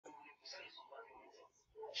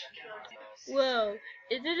Well,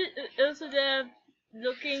 is it also that I'm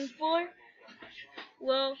looking for?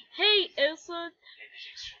 Well, hey Elsa,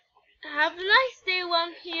 have a nice day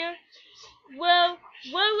one here. Well,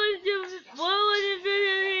 what was the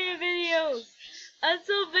videos? I'm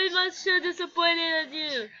so very much so disappointed at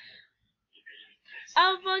you.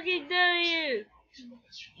 I'll fucking tell you.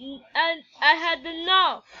 And I had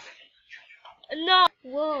enough. Enough.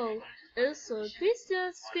 Whoa, Elsa, please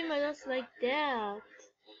don't scream at us like that.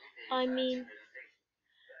 I mean,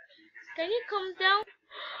 can you calm down?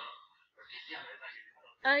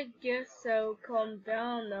 I guess I'll calm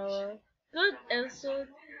down now. Good, Elsa.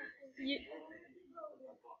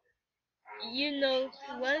 You know,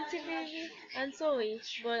 one TV, I'm sorry,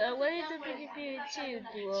 but I wanted to be too,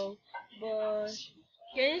 duo. But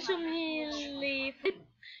can you show me leave?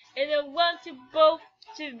 And I want you both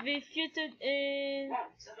to be featured in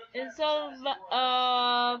some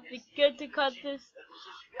security contest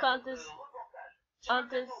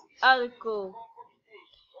article.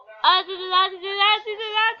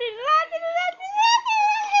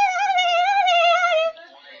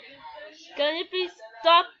 Can you please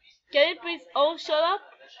stop? Can you please all shut up?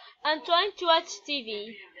 I'm trying to watch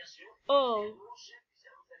TV. Oh,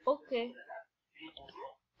 okay.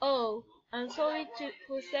 Oh, I'm sorry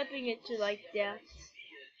for stepping it to like that.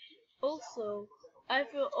 Also, I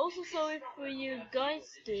feel also sorry for you guys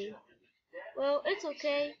too. Well, it's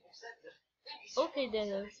okay. Okay then,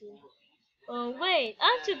 Elsie. Oh wait,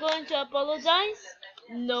 aren't you going to apologize?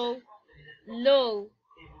 No, no.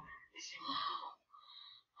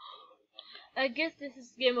 I guess this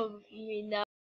is game over for me now.